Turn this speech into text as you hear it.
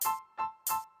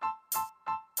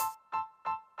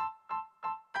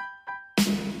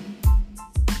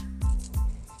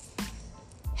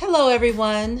Hello,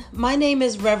 everyone. My name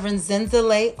is Reverend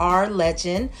Zenzile R.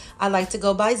 Legend. I like to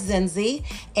go by Zenzi,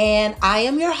 and I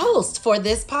am your host for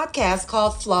this podcast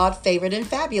called Flawed, Favored, and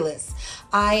Fabulous.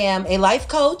 I am a life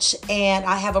coach, and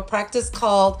I have a practice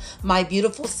called My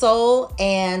Beautiful Soul,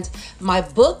 and my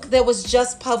book that was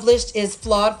just published is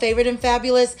Flawed, Favored, and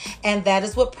Fabulous, and that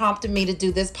is what prompted me to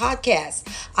do this podcast.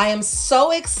 I am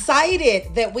so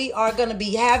excited that we are going to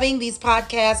be having these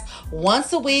podcasts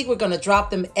once a week. We're going to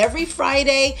drop them every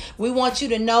Friday. We want you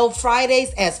to know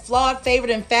Fridays as Flawed, Favored,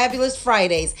 and Fabulous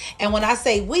Fridays. And when I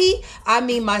say we, I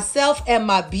mean myself and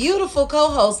my beautiful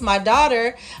co-host, my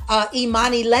daughter,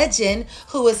 Imani Legend,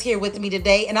 who is here with me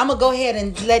today. And I'm going to go ahead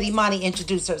and let Imani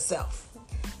introduce herself.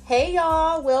 Hey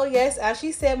y'all. Well, yes, as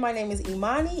she said, my name is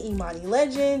Imani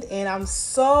Legend, and I'm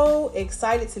so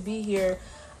excited to be here.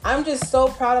 I'm just so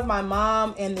proud of my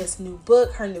mom and this new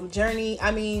book, her new journey.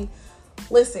 I mean,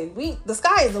 listen, the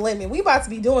sky is the limit. We about to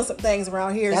be doing some things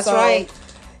around here. That's right.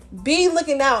 Be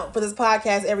looking out for this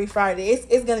podcast every Friday.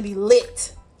 It's going to be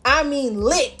lit. I mean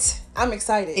lit. I'm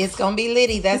excited. It's going to be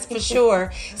litty, that's for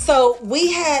sure. So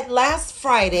we had last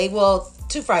Friday, well,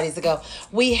 2 Fridays ago,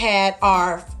 we had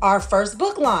our first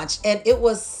book launch, and it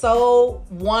was so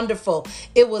wonderful.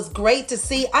 It was great to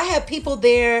see. I had people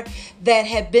there that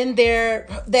had been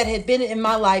in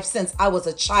my life since I was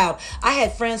a child. I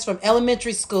had friends from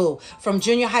elementary school, from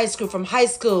junior high school, from high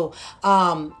school,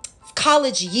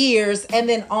 college years, and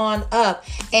then on up,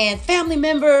 and family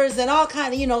members and all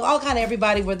kind of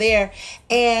everybody were there.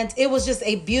 And it was just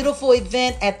a beautiful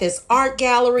event at this art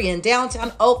gallery in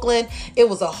downtown Oakland. It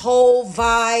was a whole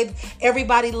vibe.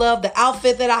 Everybody loved the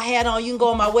outfit that I had on. You can go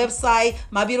on my website,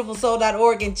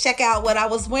 mybeautifulsoul.org, and check out what I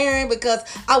was wearing, because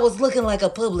I was looking like a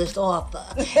published author.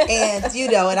 And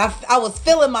and I was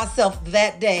feeling myself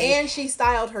that day. And she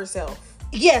styled herself.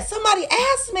 Yes, somebody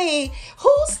asked me,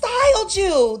 who styled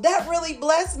you? That really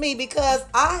blessed me, because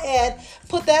I had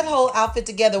put that whole outfit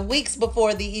together weeks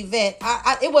before the event.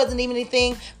 It wasn't even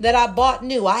anything that I bought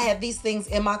new. I had these things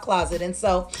in my closet. And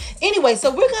so anyway, so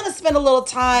we're going to spend a little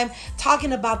time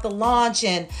talking about the launch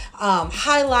and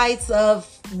highlights of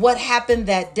what happened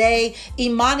that day.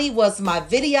 Imani was my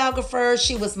videographer.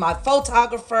 She was my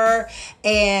photographer,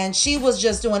 and she was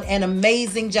just doing an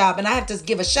amazing job. And I have to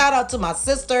give a shout out to my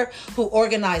sister who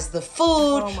organized the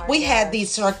food. We had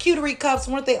these charcuterie cups.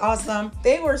 Weren't they awesome?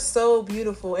 They were so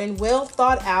beautiful and well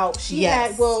thought out. She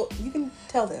had, well, you can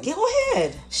tell them. Go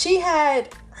ahead. She had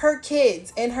her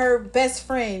kids and her best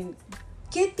friend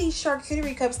get these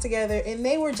charcuterie cups together, and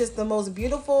they were just the most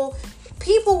beautiful.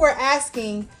 People were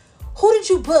asking, who did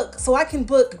you book so I can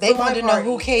book? They wanted to know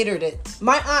who catered it.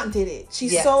 My aunt did it. She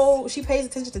pays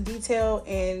attention to detail,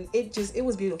 and it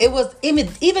was beautiful. It was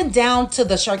even down to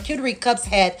the charcuterie cups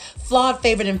had Flawed,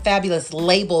 Favored, and Fabulous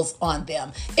labels on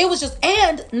them. It was just,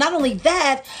 and not only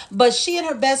that, but she and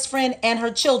her best friend and her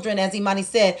children, as Imani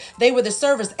said, they were the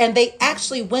servers, and they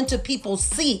actually went to people's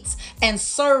seats and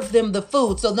served them the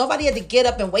food. So nobody had to get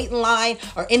up and wait in line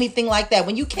or anything like that.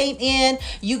 When you came in,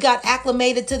 you got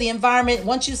acclimated to the environment.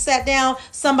 Once you sat down,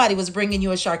 somebody was bringing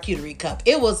you a charcuterie cup.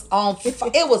 It was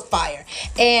it was fire.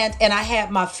 And I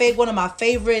had one of my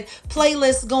favorite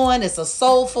playlists going. It's a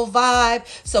soulful vibe.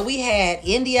 So we had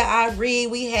India Arie,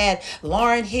 we had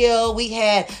Lauryn Hill, we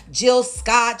had Jill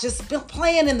Scott just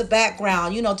playing in the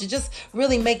background, to just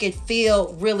really make it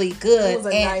feel really good. It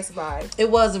was a nice vibe. It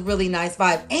was a really nice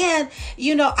vibe. And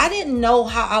I didn't know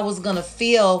how I was gonna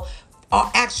feel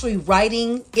actually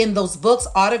writing in those books,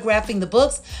 autographing the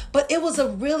books, but it was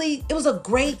a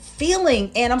great feeling.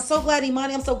 And I'm so glad,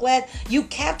 Imani, I'm so glad you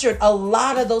captured a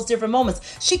lot of those different moments.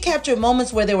 She captured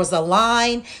moments where there was a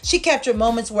line. She captured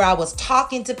moments where I was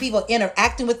talking to people,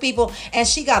 interacting with people, and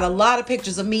she got a lot of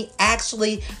pictures of me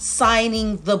actually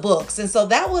signing the books. And so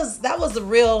that was a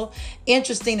real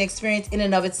interesting experience in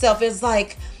and of itself. It's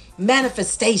like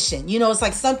manifestation, it's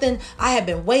like something I have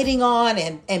been waiting on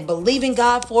and believing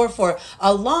God for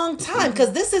a long time,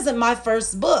 because this isn't my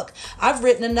first book. I've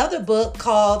written another book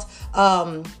called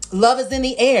Love is in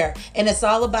the Air, and it's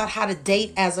all about how to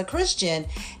date as a Christian,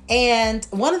 and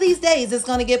one of these days it's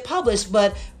going to get published.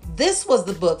 But this was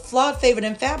the book, Flawed, Favored,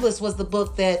 and Fabulous, was the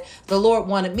book that the Lord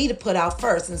wanted me to put out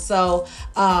first. And so,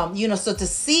 so to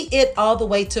see it all the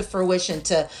way to fruition,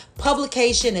 to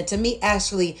publication, and to me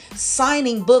actually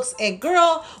signing books. And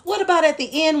girl, what about at the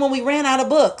end when we ran out of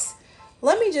books?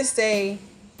 Let me just say,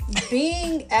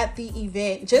 being at the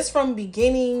event, just from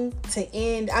beginning to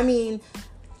end, I mean,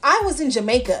 I was in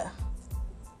Jamaica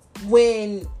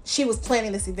when she was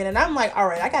planning this event, and I'm like, all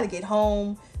right, I got to get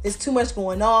home. There's too much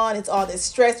going on. It's all this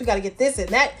stress. We got to get this and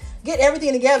that, get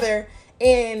everything together.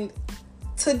 And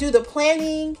to do the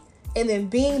planning And then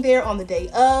being there on the day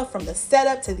of, from the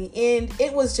setup to the end,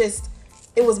 it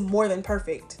was more than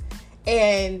perfect.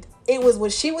 And it was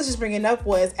what she was just bringing up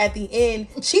was at the end,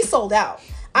 she sold out.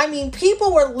 I mean,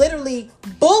 people were literally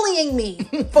bullying me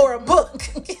for a book.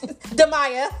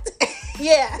 Demaya.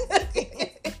 Yeah.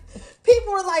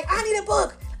 People were like, I need a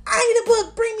book.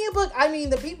 Bring me a book. I mean,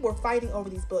 the people were fighting over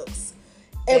these books.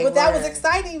 But that was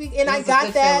exciting. And I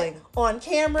got that on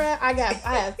camera. I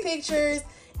have pictures.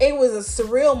 It was a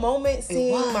surreal moment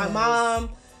seeing my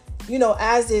mom,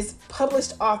 as this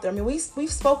published author. I mean, we've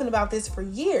spoken about this for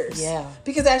years. Yeah.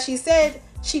 Because as she said,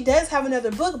 she does have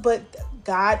another book, but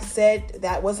God said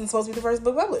that wasn't supposed to be the first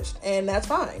book published. And that's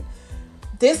fine.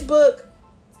 This book,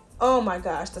 oh my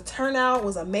gosh, the turnout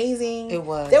was amazing. It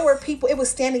was. There were people, it was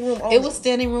standing room only. It was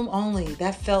standing room only.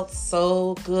 That felt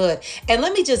so good. And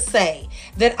let me just say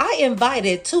that I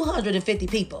invited 250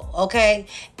 people, okay?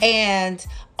 And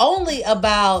only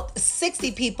about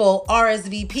 60 people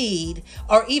RSVP'd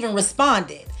or even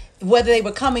responded, whether they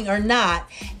were coming or not.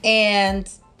 And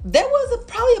there was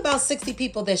probably about 60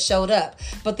 people that showed up.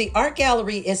 But the art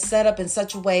gallery is set up in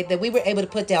such a way that we were able to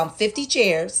put down 50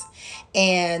 chairs.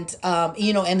 And,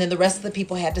 and then the rest of the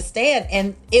people had to stand.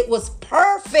 And it was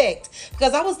perfect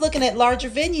because I was looking at larger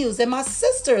venues. And my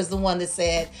sister is the one that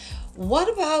said,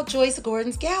 what about Joyce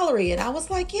Gordon's gallery? And I was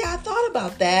like, yeah, I thought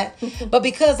about that. But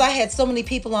because I had so many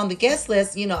people on the guest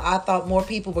list, I thought more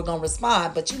people were going to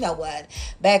respond. But you know what?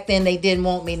 Back then they didn't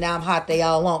want me. Now I'm hot. They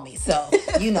all want me. So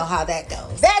you know how that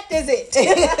goes. That is it.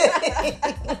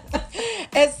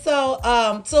 And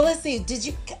so let's see.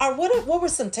 What were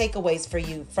some takeaways for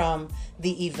you from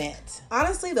the event?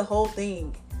 Honestly, the whole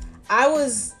thing.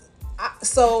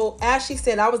 So as she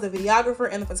said, I was the videographer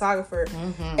and the photographer.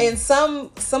 Mm-hmm. And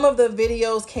some of the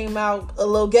videos came out a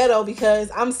little ghetto because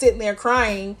I'm sitting there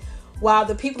crying while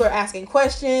the people are asking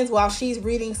questions, while she's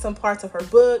reading some parts of her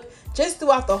book. Just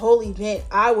throughout the whole event,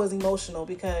 I was emotional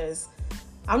because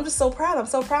I'm just so proud. I'm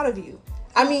so proud of you.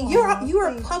 I mean, you're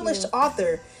a published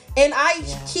author. And I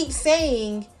keep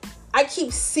seeing,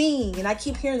 and I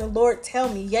keep hearing the Lord tell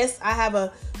me, yes, I have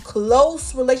a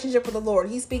close relationship with the Lord.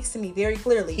 He speaks to me very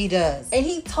clearly. He does. And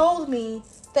he told me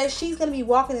that she's going to be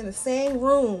walking in the same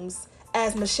rooms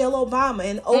as Michelle Obama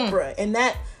and Oprah. And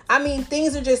that, I mean,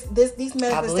 things are just, these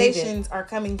manifestations are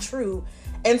coming true.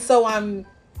 And so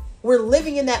we're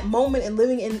living in that moment and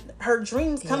living in her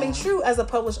dreams coming true as a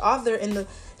published author. And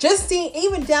just seeing,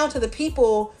 even down to the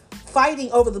people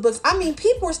fighting over the books. I mean,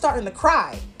 people were starting to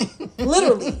cry.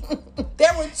 Literally.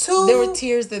 There were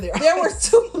tears in their eyes. There were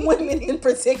two women in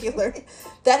particular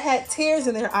that had tears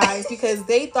in their eyes because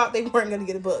they thought they weren't going to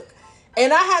get a book.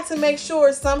 And I had to make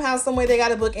sure somehow, some way they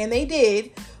got a book, and they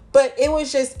did. But it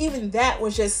was just, even that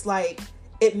was just like,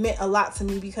 it meant a lot to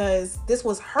me because this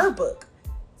was her book.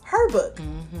 Her book.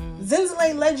 Mm-hmm.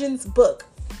 Zenzele Legend's book.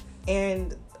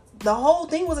 And the whole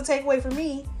thing was a takeaway for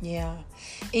me. Yeah.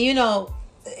 And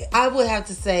I would have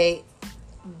to say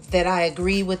that I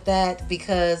agree with that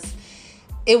because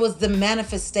it was the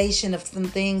manifestation of some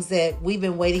things that we've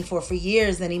been waiting for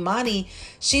years. And Imani,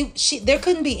 she there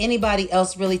couldn't be anybody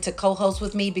else really to co-host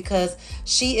with me because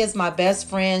she is my best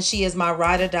friend. She is my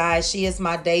ride or die. She is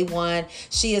my day one.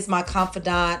 She is my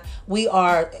confidant. We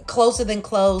are closer than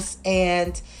close.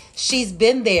 And she's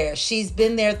been there. She's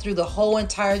been there through the whole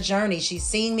entire journey. She's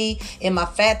seen me in my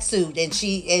fat suit and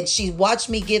she watched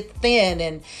me get thin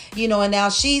and and now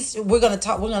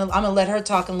I'm gonna let her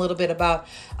talk a little bit about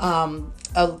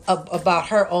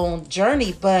her own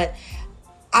journey, but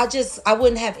I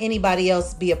wouldn't have anybody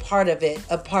else be a part of this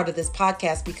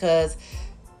podcast because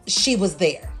she was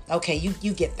there. Okay,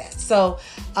 you get that. So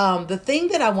the thing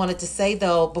that I wanted to say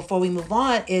though before we move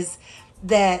on is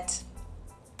that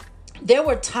there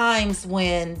were times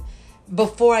when,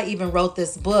 before I even wrote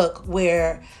this book,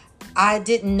 where I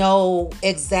didn't know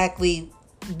exactly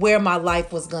where my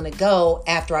life was going to go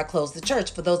after I closed the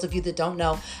church. For those of you that don't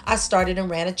know, I started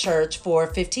and ran a church for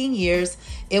 15 years.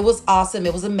 It was awesome.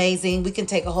 It was amazing. We can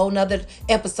take a whole nother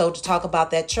episode to talk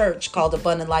about that church called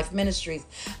Abundant Life Ministries.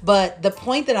 But the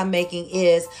point that I'm making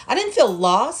is I didn't feel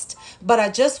lost, but I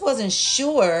just wasn't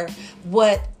sure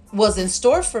what was in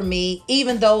store for me,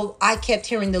 even though I kept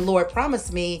hearing the Lord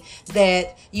promise me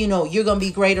that, you're going to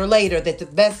be greater later, that the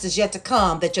best is yet to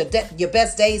come, that your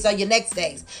best days are your next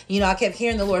days. I kept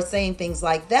hearing the Lord saying things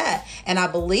like that, and I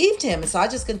believed him. And so I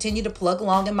just continued to plug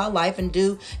along in my life and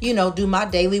do my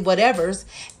daily whatevers,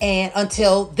 and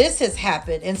until this has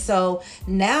happened. And so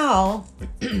now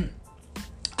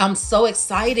I'm so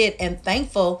excited and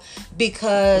thankful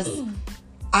because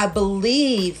I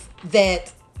believe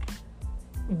that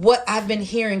what I've been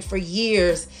hearing for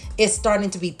years is starting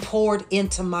to be poured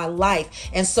into my life.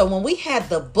 And so when we had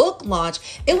the book launch,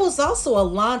 it was also a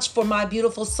launch for My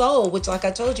Beautiful Soul, which, like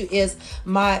I told you, is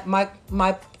my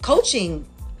coaching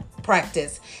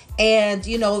practice. And,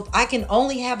 you know, I can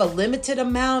only have a limited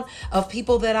amount of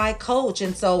people that I coach.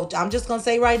 And so I'm just going to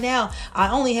say right now, I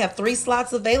only have 3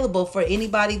 slots available for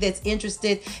anybody that's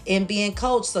interested in being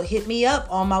coached. So hit me up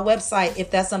on my website if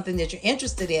that's something that you're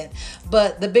interested in.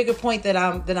 But the bigger point that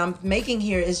I'm making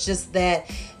here is just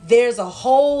that there's a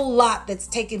whole lot that's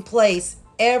taking place,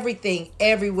 everything,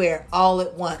 everywhere, all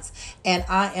at once. And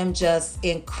I am just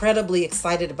incredibly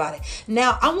excited about it.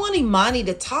 Now, I want Imani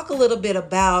to talk a little bit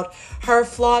about her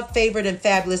flawed, favored, and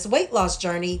fabulous weight loss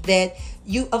journey that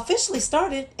you officially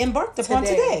embarked upon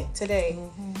today.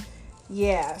 Mm-hmm.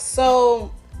 Yeah.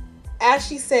 So, as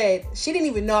she said, she didn't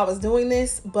even know I was doing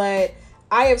this, but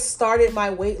I have started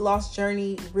my weight loss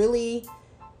journey really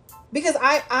because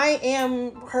I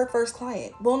am her first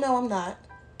client. Well, no, I'm not.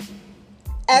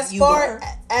 As far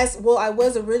as, well, I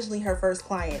was originally her first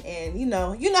client, and you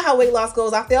know how weight loss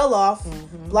goes. I fell off,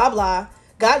 blah, blah.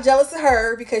 Got jealous of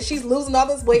her because she's losing all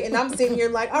this weight, and I'm sitting here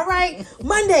like, all right,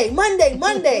 Monday.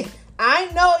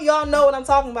 I know y'all know what I'm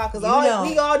talking about because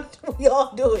we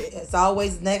all do it. It's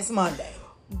always next Monday.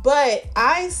 But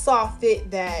I saw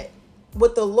fit that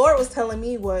what the Lord was telling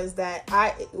me was that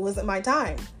it wasn't my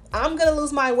time. I'm going to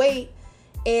lose my weight,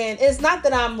 and it's not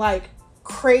that I'm like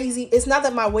crazy. It's not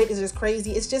that my weight is just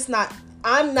crazy. It's just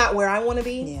I'm not where I want to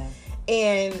be. Yeah.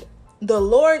 And the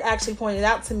Lord actually pointed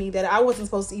out to me that I wasn't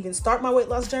supposed to even start my weight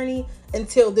loss journey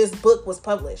until this book was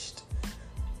published.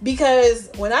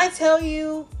 Because when I tell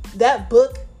you that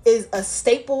book is a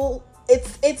staple,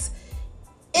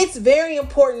 it's very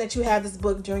important that you have this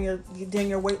book during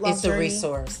your weight loss journey. It's a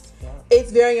resource. Yeah.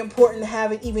 It's very important to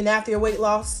have it even after your weight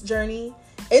loss journey.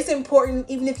 It's important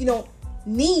even if you don't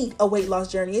need a weight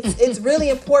loss journey. It's really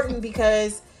important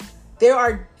because there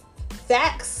are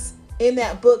facts in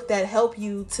that book that help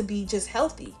you to be just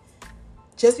healthy.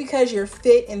 Just because you're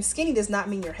fit and skinny does not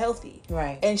mean you're healthy.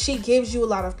 Right. And she gives you a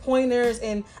lot of pointers,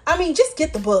 and I mean, just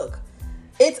get the book.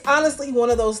 It's honestly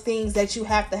one of those things that you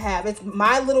have to have. It's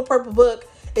My Little Purple Book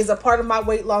is a part of my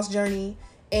weight loss journey,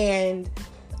 and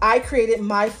I created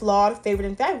my flawed, favored,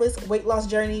 and fabulous weight loss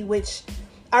journey, which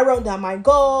I wrote down my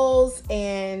goals,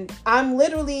 and I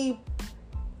literally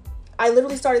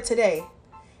started today.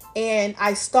 And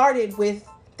I started with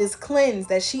this cleanse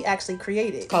that she actually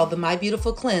created. It's called the My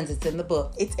Beautiful Cleanse. It's in the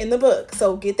book. It's in the book.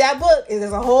 So get that book. It's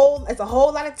a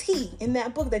whole lot of tea in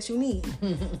that book that you need.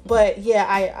 But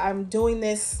yeah, I'm doing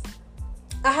this.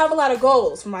 I have a lot of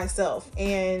goals for myself,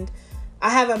 and I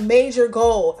have a major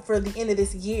goal for the end of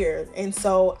this year. And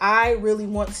so I really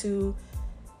want to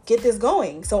get this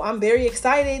going. So I'm very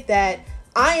excited that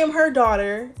I am her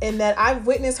daughter and that I've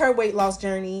witnessed her weight loss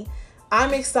journey.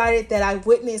 I'm excited that I'm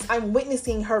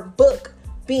witnessing her book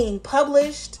being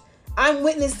published. I'm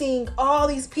witnessing all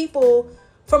these people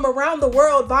from around the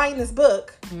world buying this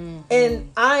book.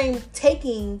 And I'm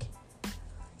taking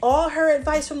all her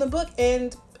advice from the book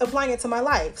and applying it to my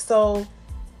life. So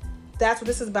that's what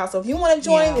this is about. So if you want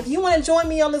to join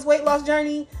me on this weight loss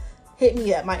journey, hit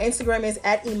me up. My Instagram is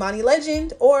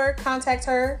 @ImaniLegend, or contact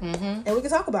her and we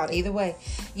can talk about it. Either way,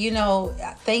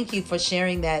 thank you for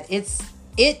sharing that.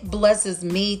 It blesses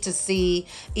me to see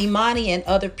Imani and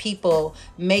other people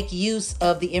make use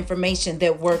of the information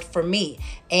that worked for me.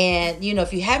 And,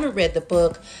 if you haven't read the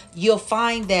book, you'll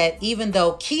find that even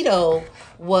though keto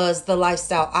was the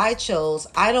lifestyle I chose,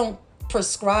 I don't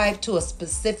prescribe to a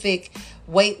specific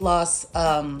weight loss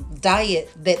diet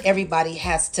that everybody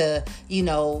has to,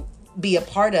 be a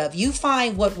part of. You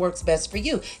find what works best for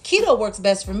you. Keto works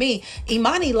best for me.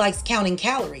 Imani likes counting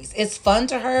calories. It's fun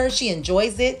to her. She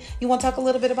enjoys it. You want to talk a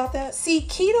little bit about that? See,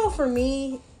 keto for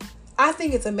me, I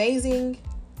think it's amazing.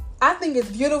 I think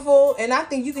it's beautiful, and I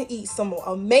think you can eat some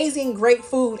amazing, great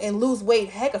food and lose weight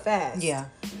hecka fast. Yeah.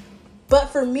 But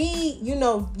for me,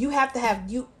 you have to have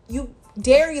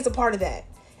dairy is a part of that.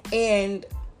 And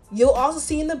you'll also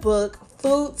see in the book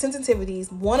food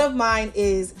sensitivities. One of mine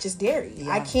is just dairy.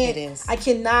 Yeah, it is. I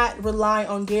cannot rely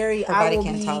on dairy. Her I body will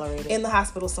can't be tolerate it. in the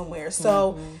hospital somewhere.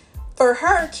 So for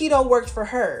her, keto worked for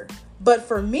her. But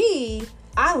for me,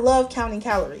 I love counting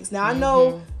calories. Now I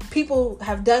know people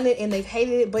have done it and they've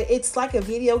hated it, but it's like a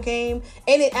video game,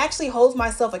 and it actually holds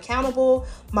myself accountable.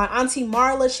 My auntie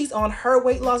Marla, she's on her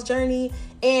weight loss journey,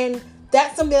 and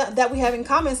that's something that we have in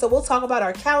common. So we'll talk about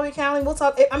our calorie counting.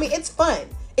 It's fun.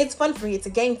 It's fun for me. It's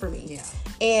a game for me. Yeah.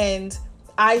 And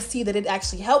I see that it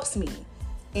actually helps me.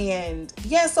 And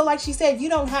yeah, so like she said, you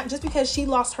don't have, just because she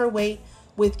lost her weight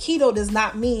with keto does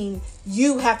not mean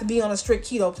you have to be on a strict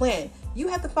keto plan. You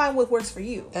have to find what works for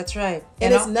you. That's right.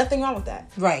 And there's nothing wrong with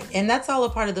that. Right. And that's all a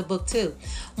part of the book too.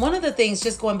 One of the things,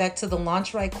 just going back to the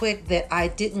launch right quick, that I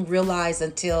didn't realize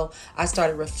until I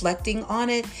started reflecting on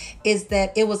it, is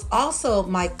that it was also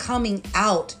my coming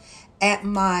out at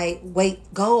my weight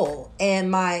goal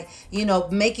and my,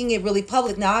 making it really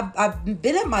public. Now, I've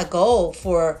been at my goal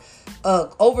for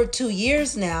over 2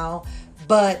 years now.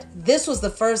 But this was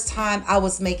the first time I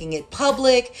was making it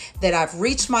public, that I've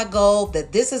reached my goal,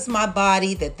 that this is my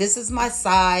body, that this is my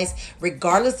size,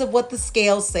 regardless of what the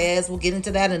scale says. We'll get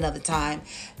into that another time.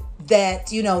 That,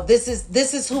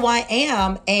 this is who I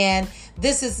am, and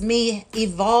this is me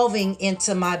evolving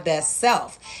into my best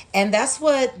self. And that's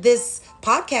what this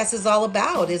podcast is all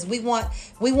about, is we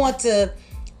want to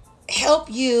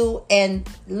help you and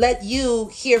let you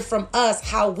hear from us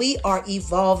how we are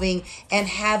evolving and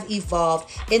have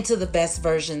evolved into the best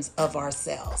versions of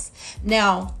ourselves.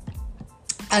 Now,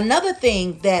 another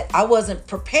thing that I wasn't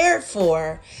prepared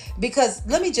for, because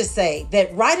let me just say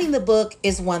that writing the book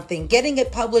is one thing. Getting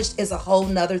it published is a whole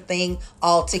nother thing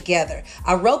altogether.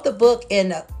 I wrote the book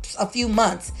in a few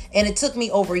months, and it took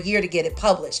me over a year to get it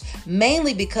published,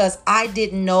 mainly because I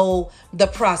didn't know the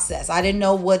process. I didn't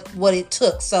know what it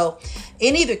took. So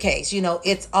in either case,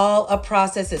 it's all a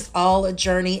process. It's all a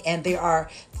journey, and there are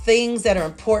things that are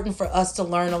important for us to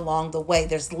learn along the way.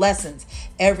 There's lessons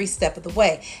every step of the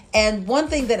way. And one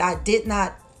thing that I did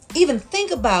not even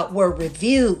think about were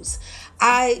reviews.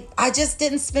 I just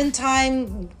didn't spend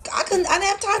time. I didn't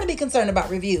have time to be concerned about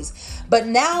reviews. But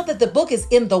now that the book is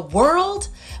in the world,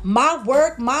 my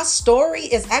work, my story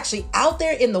is actually out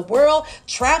there in the world,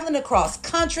 traveling across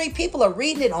country. People are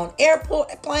reading it on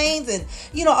airplanes and,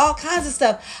 all kinds of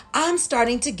stuff. I'm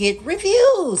starting to get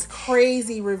reviews.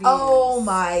 Crazy reviews. Oh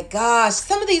my gosh.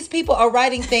 Some of these people are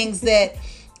writing things that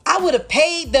I would have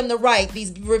paid them to write.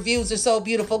 These reviews are so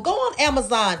beautiful. Go on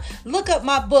Amazon, look up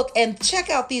my book, and check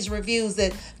out these reviews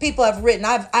that people have written.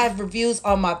 I have reviews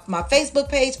on my Facebook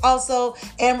page also,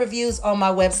 and reviews on my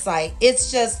website.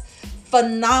 It's just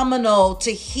phenomenal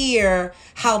to hear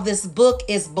how this book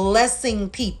is blessing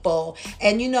people.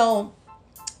 And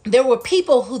there were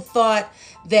people who thought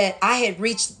that I had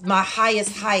reached my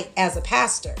highest height as a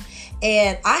pastor.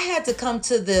 And I had to come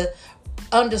to the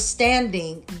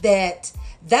understanding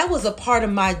that was a part of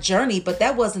my journey, but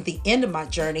that wasn't the end of my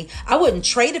journey. I wouldn't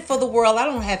trade it for the world. I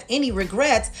don't have any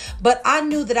regrets, but I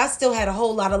knew that I still had a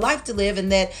whole lot of life to live,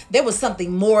 and that there was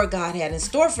something more God had in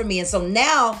store for me. And so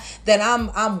now that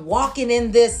I'm walking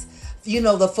in this,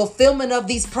 the fulfillment of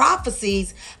these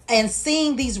prophecies, and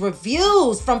seeing these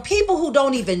reviews from people who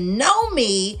don't even know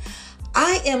me,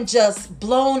 I am just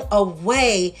blown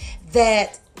away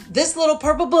that this little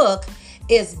purple book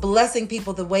is blessing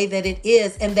people the way that it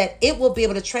is, and that it will be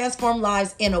able to transform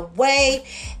lives in a way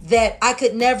that I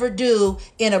could never do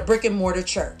in a brick and mortar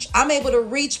church. I'm able to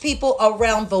reach people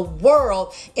around the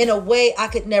world in a way I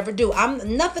could never do.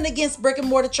 I'm nothing against brick and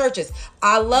mortar churches.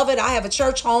 I love it. I have a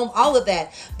church home, all of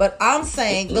that. But I'm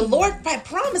saying the Lord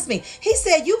promised me. He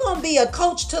said, you're going to be a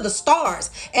coach to the stars.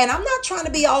 And I'm not trying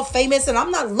to be all famous, and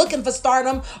I'm not looking for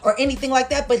stardom or anything like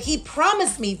that. But he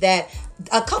promised me that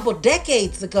a couple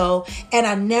decades ago, and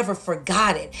I never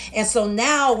forgot it. And so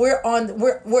now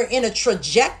we're in a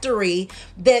trajectory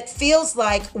that feels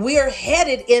like we're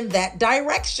headed in that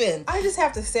direction. I just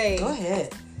have to say, go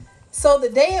ahead. So the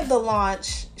day of the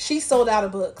launch, she sold out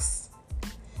of books.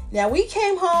 Now we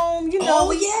came home, we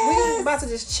were about to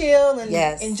just chill and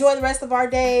enjoy the rest of our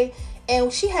day,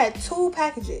 and she had 2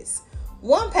 packages.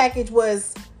 One package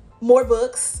was more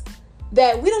books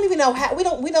that we don't even know how, we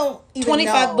don't even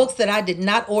 25 know. books that I did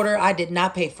not order, I did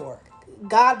not pay for.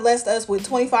 God blessed us with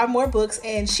 25 more books,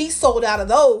 and she sold out of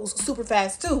those super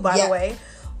fast too, by the way.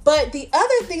 But the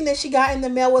other thing that she got in the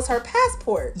mail was her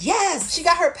passport. Yes. She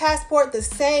got her passport the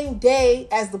same day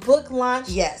as the book launched.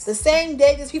 Yes. The same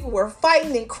day these people were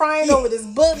fighting and crying over this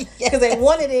book because they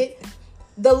wanted it.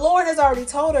 The Lord has already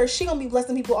told her she's going to be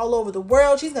blessing people all over the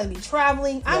world. She's going to be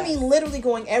traveling. Yes. I mean, literally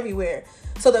going everywhere.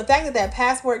 So the fact that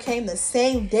passport came the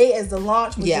same day as the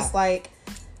launch was just like,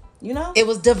 it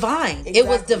was divine. Exactly. It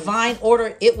was divine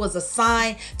order. It was a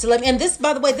sign to let me. And this,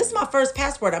 by the way, this is my first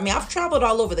passport. I mean, I've traveled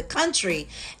all over the country,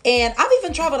 and I've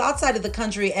even traveled outside of the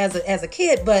country as a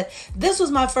kid, but this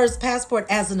was my first passport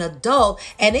as an adult,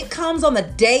 and it comes on the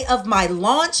day of my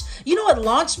launch. You know what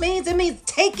launch means? It means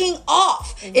taking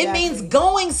off. Exactly. It means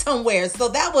going somewhere. So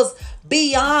that was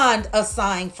beyond a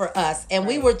sign for us. And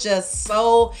we were just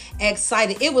so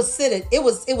excited. It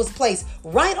was placed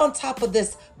right on top of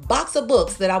this box of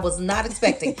books that I was not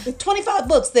expecting. 25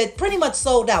 books that pretty much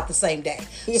sold out the same day.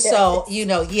 Yes. So,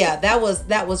 that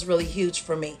was really huge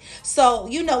for me. So,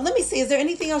 let me see, is there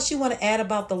anything else you want to add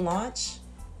about the launch?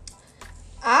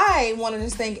 I want to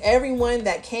just thank everyone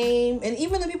that came, and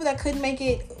even the people that couldn't make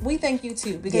it, we thank you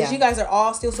too, because you guys are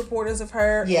all still supporters of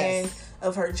her and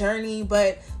of her journey.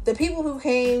 But the people who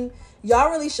came, y'all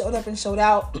really showed up and showed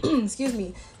out. Excuse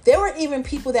me. There were even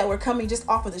people that were coming just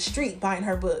off of the street buying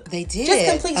her book. They did. Just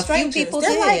complete strangers. They're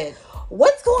did. Like,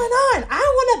 what's going on? I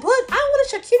want a book. I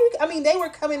want a Shakira. I mean, they were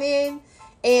coming in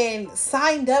and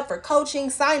signed up for coaching,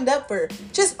 signed up for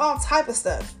just all type of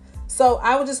stuff. So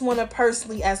I would just want to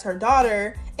personally, as her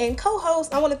daughter and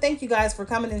co-host, I want to thank you guys for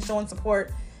coming and showing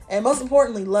support. And most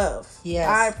importantly, love. Yes.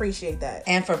 I appreciate that.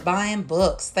 And for buying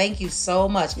books. Thank you so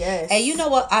much. Yes. And you know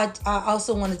what? I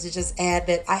also wanted to just add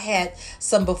that I had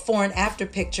some before and after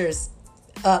pictures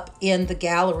up in the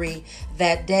gallery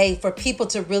that day for people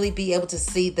to really be able to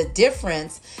see the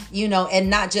difference, and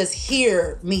not just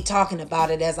hear me talking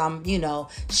about it as I'm,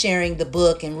 sharing the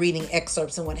book and reading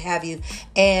excerpts and what have you.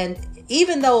 And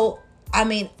even though,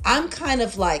 I'm kind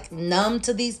of like numb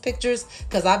to these pictures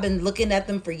because I've been looking at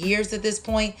them for years at this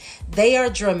point. They are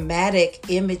dramatic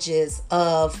images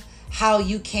of how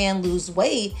you can lose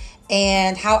weight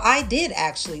and how I did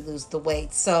actually lose the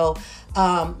weight. So,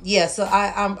 so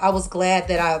I was glad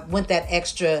that I went that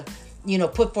extra,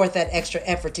 put forth that extra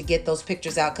effort to get those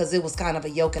pictures out, because it was kind of a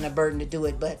yoke and a burden to do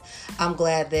it. But I'm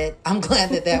glad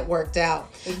that worked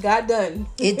out. It got done.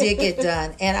 It did get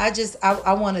done. And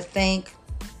I want to thank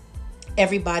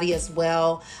everybody as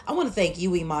well. I want to thank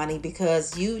you, Imani,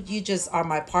 because you just are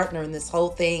my partner in this whole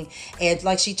thing. And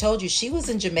like she told you, she was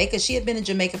in Jamaica. She had been in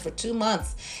Jamaica for 2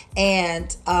 months.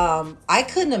 And I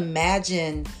couldn't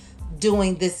imagine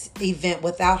doing this event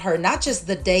without her, not just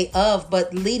the day of,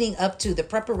 but leading up to the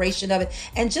preparation of it,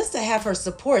 and just to have her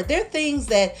support. There are things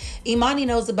that Imani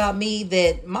knows about me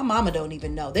that my mama don't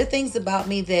even know. There are things about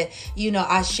me that,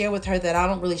 I share with her that I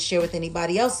don't really share with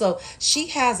anybody else. So she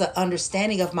has an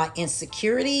understanding of my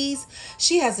insecurities.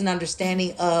 She has an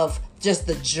understanding of just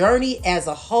the journey as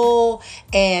a whole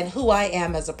and who I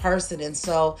am as a person. And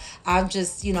so I'm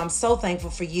just, I'm so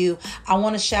thankful for you. I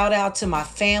want to shout out to my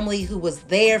family who was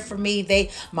there for me.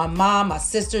 My mom, my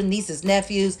sister, nieces,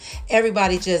 nephews,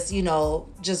 everybody just,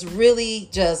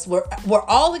 we're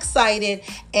all excited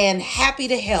and happy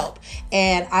to help.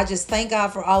 And I just thank God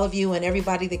for all of you and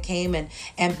everybody that came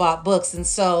and bought books. And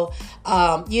so,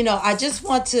 I just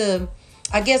want to,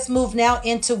 move now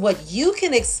into what you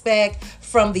can expect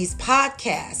from these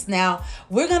podcasts. Now,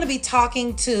 we're going to be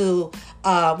talking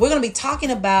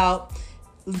about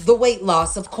the weight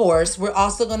loss, of course. We're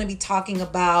also going to be talking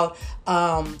about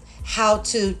how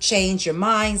to change your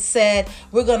mindset.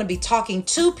 We're going to be talking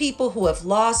to people who have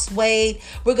lost weight.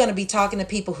 We're going to be talking to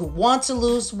people who want to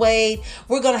lose weight.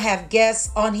 We're going to have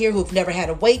guests on here who've never had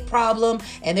a weight problem,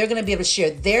 and they're going to be able to share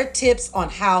their tips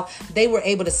on how they were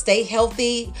able to stay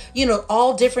healthy,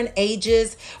 all different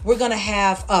ages. We're going to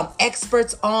have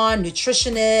experts on,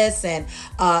 nutritionists, and,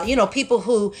 people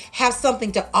who have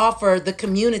something to offer the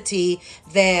community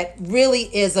that really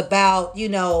is about,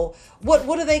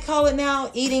 what do they call it now?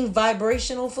 Eating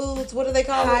vibrational foods? What do they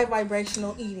call high it?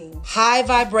 Vibrational eating. High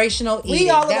vibrational eating. We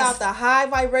all about the high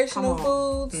vibrational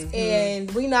foods,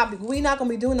 and we not gonna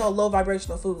be doing no low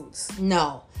vibrational foods.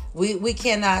 No. We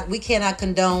cannot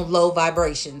condone low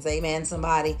vibrations. Amen,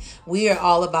 somebody. We are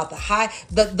all about the high,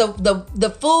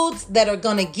 the foods that are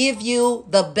going to give you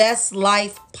the best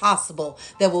life possible,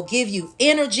 that will give you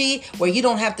energy, where you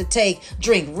don't have to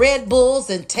drink Red Bulls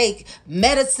and take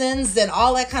medicines and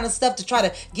all that kind of stuff to try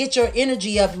to get your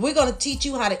energy up. We're going to teach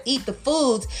you how to eat the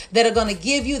foods that are going to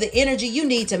give you the energy you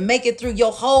need to make it through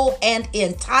your whole and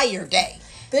entire day.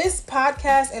 This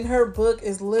podcast and her book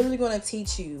is literally going to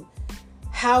teach you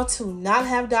how to not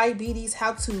have diabetes,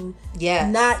 how to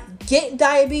not get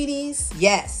diabetes.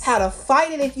 Yes. How to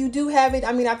fight it if you do have it.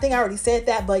 I mean, I think I already said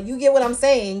that, but you get what I'm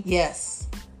saying. Yes.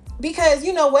 Because,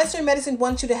 Western medicine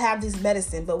wants you to have this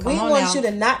medicine, but we want you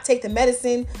to not take the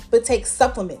medicine, but take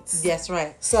supplements. That's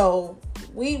right. So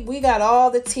we got all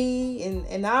the tea,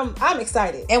 and I'm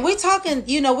excited. And we're talking,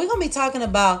 we're going to be talking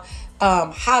about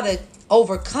how to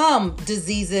overcome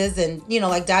diseases and,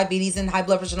 like diabetes and high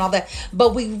blood pressure and all that.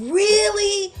 But we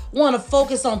really want to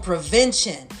focus on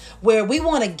prevention, where we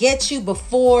want to get you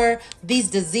before these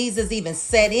diseases even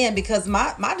set in, because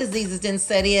my diseases didn't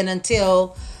set in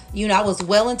until, I was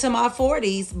well into my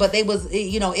 40s, but it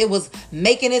was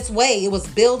making its way. It was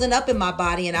building up in my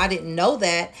body, and I didn't know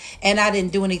that, and I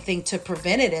didn't do anything to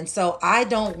prevent it. And so I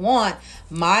don't want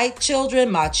my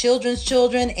children, my children's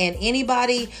children, and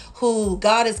anybody who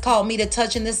God has called me to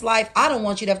touch in this life, I don't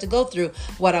want you to have to go through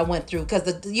what I went through. Because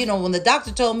when the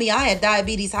doctor told me I had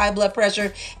diabetes, high blood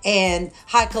pressure, and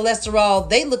high cholesterol,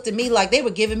 they looked at me like they were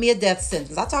giving me a death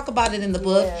sentence. I talk about it in the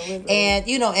book. And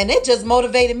and it just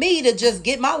motivated me to just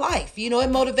get my life. It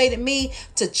motivated me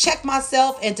to check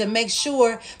myself and to make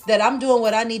sure that I'm doing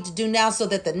what I need to do now, so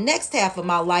that the next half of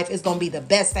my life is going to be the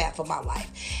best half of my life.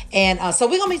 And so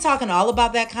we're going to be talking all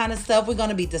about that kind of stuff. We're going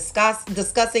to be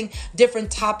discussing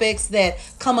different topics that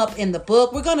come up in the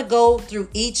book. We're going to go through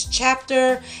each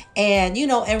chapter and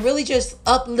and really just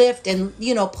uplift and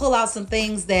pull out some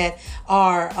things that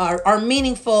are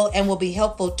meaningful and will be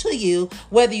helpful to you,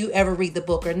 whether you ever read the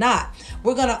book or not.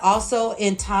 We're going to also,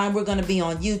 in time, we're going to be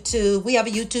on YouTube. We have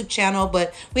a YouTube channel,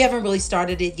 but we haven't really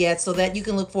started it yet, so that you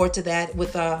can look forward to that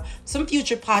with some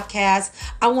future podcasts.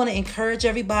 I want to encourage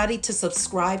everybody to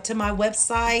subscribe to my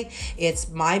website. It's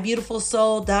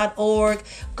mybeautifulsoul.org.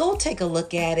 Go take a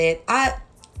look at it.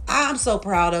 I'm so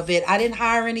proud of it. I didn't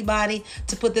hire anybody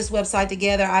to put this website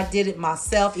together. I did it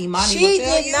myself. Imani She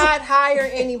did not hire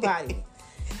anybody.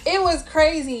 It was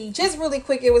crazy. Just really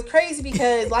quick, it was crazy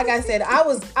because, like I said, I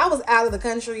was out of the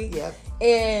country. Yep.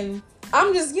 And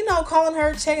I'm just, calling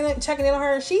her, checking in on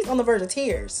her. She's on the verge of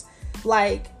tears.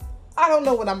 Like, I don't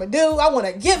know what I'm going to do. I want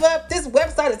to give up. This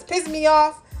website is pissing me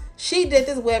off. She did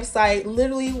this website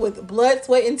literally with blood,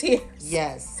 sweat, and tears.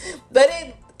 Yes. But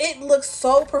it looks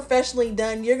so professionally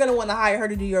done. You're going to want to hire her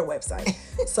to do your website.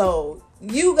 So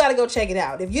you got to go check it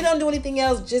out. If you don't do anything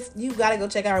else, you got to go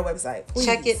check out our website. Please.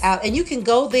 Check it out. And you can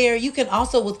go there. You can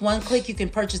also, with one click, you can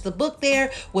purchase the book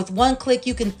there. With one click,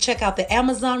 you can check out the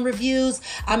Amazon reviews.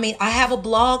 I have a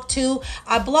blog too.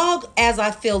 I blog as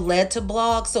I feel led to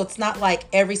blog. So it's not like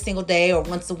every single day or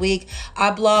once a week.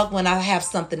 I blog when I have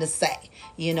something to say.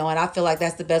 And I feel like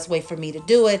that's the best way for me to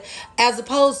do it, as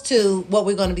opposed to what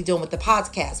we're going to be doing with the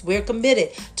podcast. We're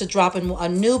committed to dropping a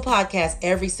new podcast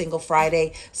every single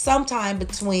Friday, sometime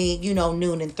between,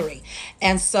 noon and 3.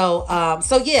 And so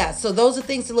those are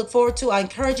things to look forward to. I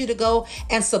encourage you to go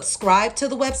and subscribe to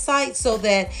the website so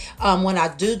that when I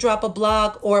do drop a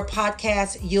blog or a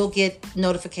podcast, you'll get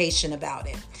notification about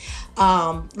it.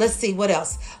 Let's see what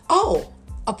else.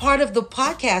 A part of the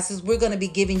podcast is we're going to be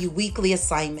giving you weekly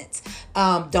assignments.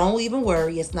 Don't even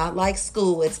worry. It's not like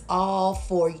school. It's all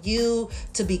for you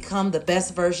to become the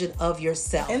best version of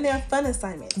yourself. And they're fun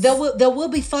assignments. There will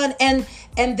be fun, and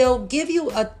they'll give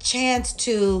you a chance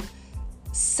to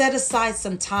set aside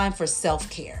some time for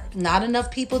self-care. Not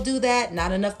enough people do that.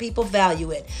 Not enough people value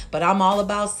it. But I'm all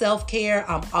about self-care.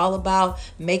 I'm all about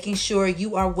making sure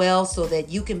you are well so that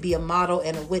you can be a model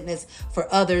and a witness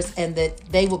for others, and that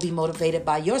they will be motivated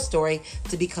by your story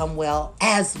to become well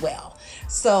as well.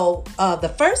 So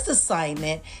the first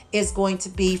assignment is going to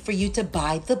be for you to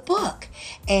buy the book.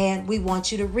 And we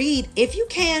want you to read, if you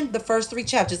can, the first 3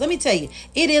 chapters. Let me tell you,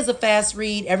 it is a fast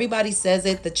read. Everybody says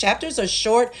it. The chapters are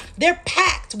short. They're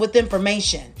packed with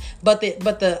information. But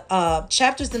the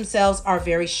chapters themselves are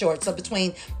very short. So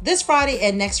between this Friday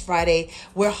and next Friday,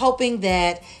 we're hoping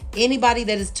that anybody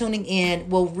that is tuning in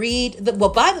will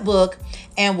buy the book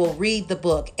and will read the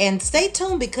book. And stay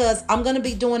tuned, because I'm going to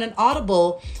be doing an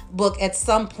Audible book at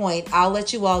some point. I'll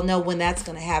let you all know when that's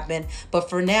going to happen. But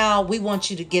for now, we want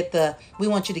you to get the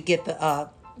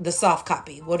soft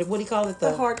copy. What do you call it?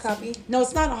 The hard copy. No,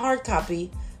 it's not a hard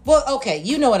copy. Well, okay,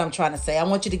 you know what I'm trying to say. I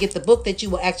want you to get the book that you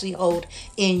will actually hold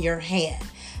in your hand.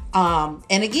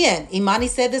 And again, Imani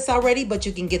said this already, but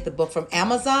you can get the book from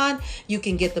Amazon. You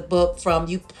can get the book from,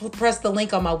 you press the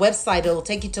link on my website. It'll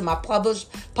take you to my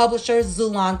publisher,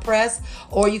 Zulon Press,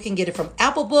 or you can get it from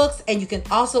Apple Books, and you can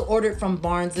also order it from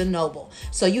Barnes & Noble.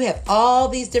 So you have all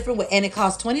these different ways, and it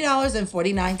costs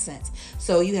 $20.49.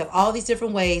 So you have all these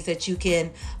different ways that you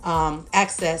can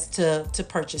access to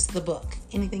purchase the book.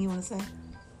 Anything you want to say?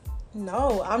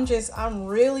 No, I'm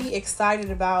really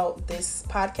excited about this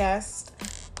podcast.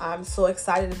 I'm so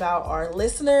excited about our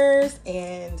listeners,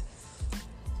 and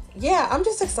yeah, I'm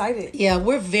just excited. Yeah,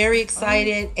 we're very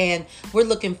excited, and we're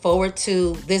looking forward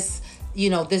to this,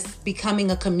 this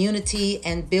becoming a community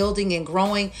and building and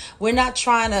growing. We're not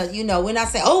trying to, we're not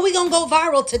saying, we're going to go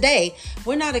viral today.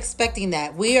 We're not expecting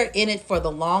that. We are in it for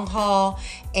the long haul.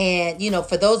 And,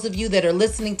 for those of you that are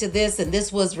listening to this and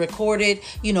this was recorded,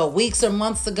 weeks or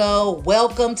months ago,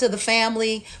 welcome to the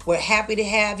family. We're happy to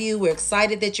have you. We're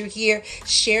excited that you're here.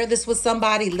 Share this with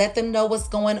somebody. Let them know what's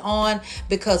going on,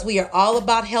 because we are all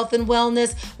about health and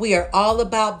wellness. We are all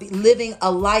about living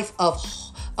a life of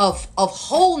of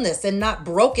wholeness and not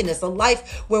brokenness, a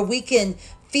life where we can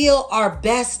feel our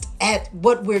best at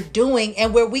what we're doing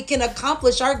and where we can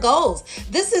accomplish our goals.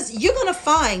 You're going to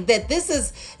find that this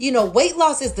is, weight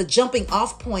loss is the jumping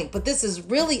off point, but this is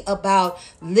really about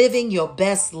living your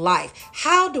best life.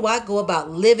 How do I go about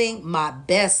living my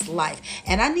best life?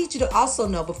 And I need you to also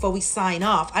know, before we sign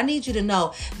off, I need you to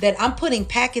know that I'm putting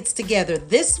packets together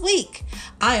this week.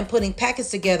 I am putting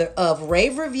packets together of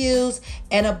rave reviews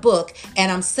and a book, and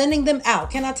I'm sending them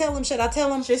out. Can I tell them? Should I tell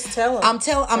them? Just tell them. I'm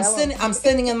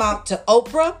sending them out to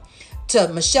Oprah, to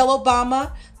Michelle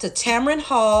Obama, to Tamron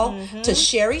Hall, to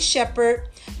Sherry Shepherd,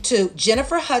 to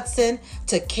Jennifer Hudson,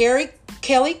 to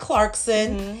Kelly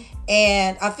Clarkson,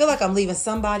 and I feel like I'm leaving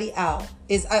somebody out.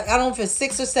 I don't know if it's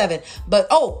 6 or 7, but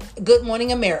Good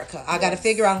Morning America. I got to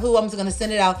figure out who I'm going to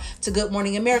send it out to. Good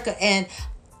Morning America. And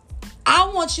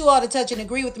I want you all to touch and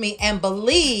agree with me and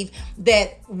believe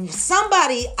that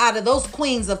somebody out of those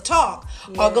queens of talk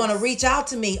are going to reach out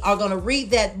to me, are going to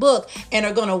read that book, and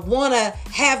are going to want to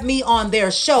have me on their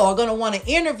show, are going to want to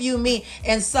interview me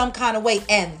in some kind of way.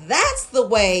 And that's the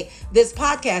way this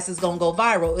podcast is going to go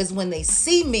viral, is when they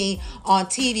see me on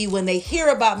TV, when they hear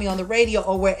about me on the radio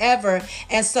or wherever.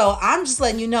 And so I'm just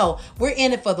letting you know, we're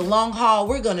in it for the long haul.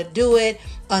 We're going to do it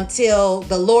until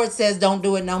the Lord says don't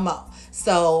do it no more.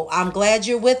 So I'm glad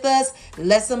you're with us.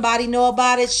 Let somebody know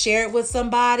about it. Share it with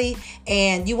somebody.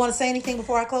 And you want to say anything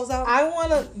before I close out?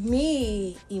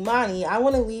 Imani, I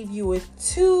want to leave you with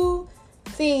two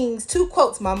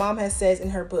quotes my mom has said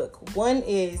in her book. One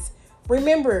is,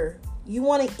 remember, you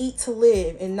want to eat to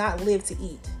live and not live to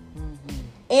eat. Mm-hmm.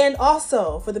 And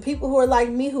also, for the people who are like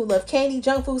me, who love candy,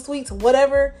 junk food, sweets,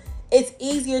 whatever, it's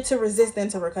easier to resist than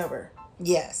to recover.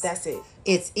 Yes. That's it.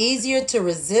 It's easier to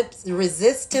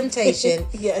resist temptation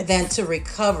than to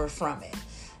recover from it.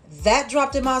 That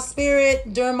dropped in my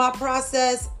spirit during my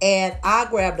process, and I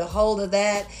grabbed a hold of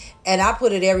that and I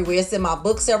put it everywhere. It's in my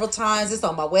book several times. It's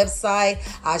on my website.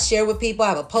 I share with people. I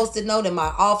have a Post-it note in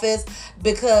my office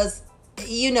because,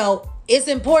 it's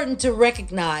important to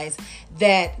recognize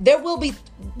that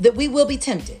we will be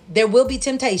tempted. There will be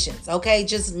temptations, okay?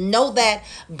 Just know that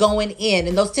going in.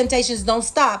 And those temptations don't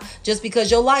stop just because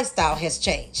your lifestyle has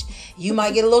changed. You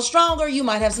might get a little stronger. You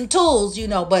might have some tools,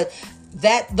 but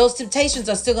those temptations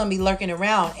are still going to be lurking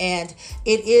around. And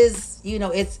it is,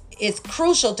 it's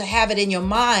crucial to have it in your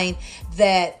mind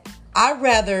that I'd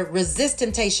rather resist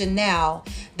temptation now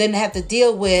than have to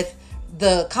deal with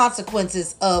the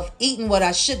consequences of eating what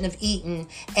I shouldn't have eaten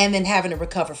and then having to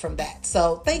recover from that.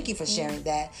 So thank you for sharing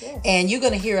that. Yes. And you're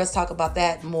going to hear us talk about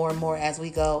that more and more as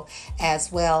we go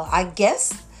as well. I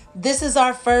guess this is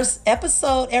our first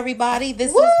episode, everybody.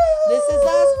 This is us.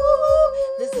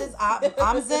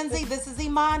 I'm Zenzi. This is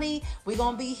Imani. We're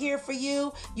going to be here for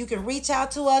you. You can reach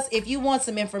out to us. If you want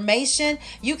some information,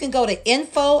 you can go to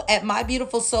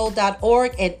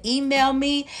info@mybeautifulsoul.org and email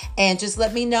me and just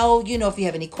let me know, if you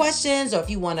have any questions or if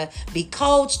you want to be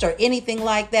coached or anything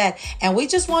like that. And we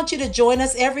just want you to join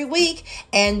us every week.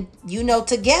 And,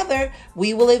 together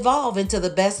we will evolve into the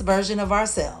best version of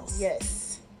ourselves.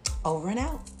 Yes. Over and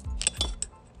out.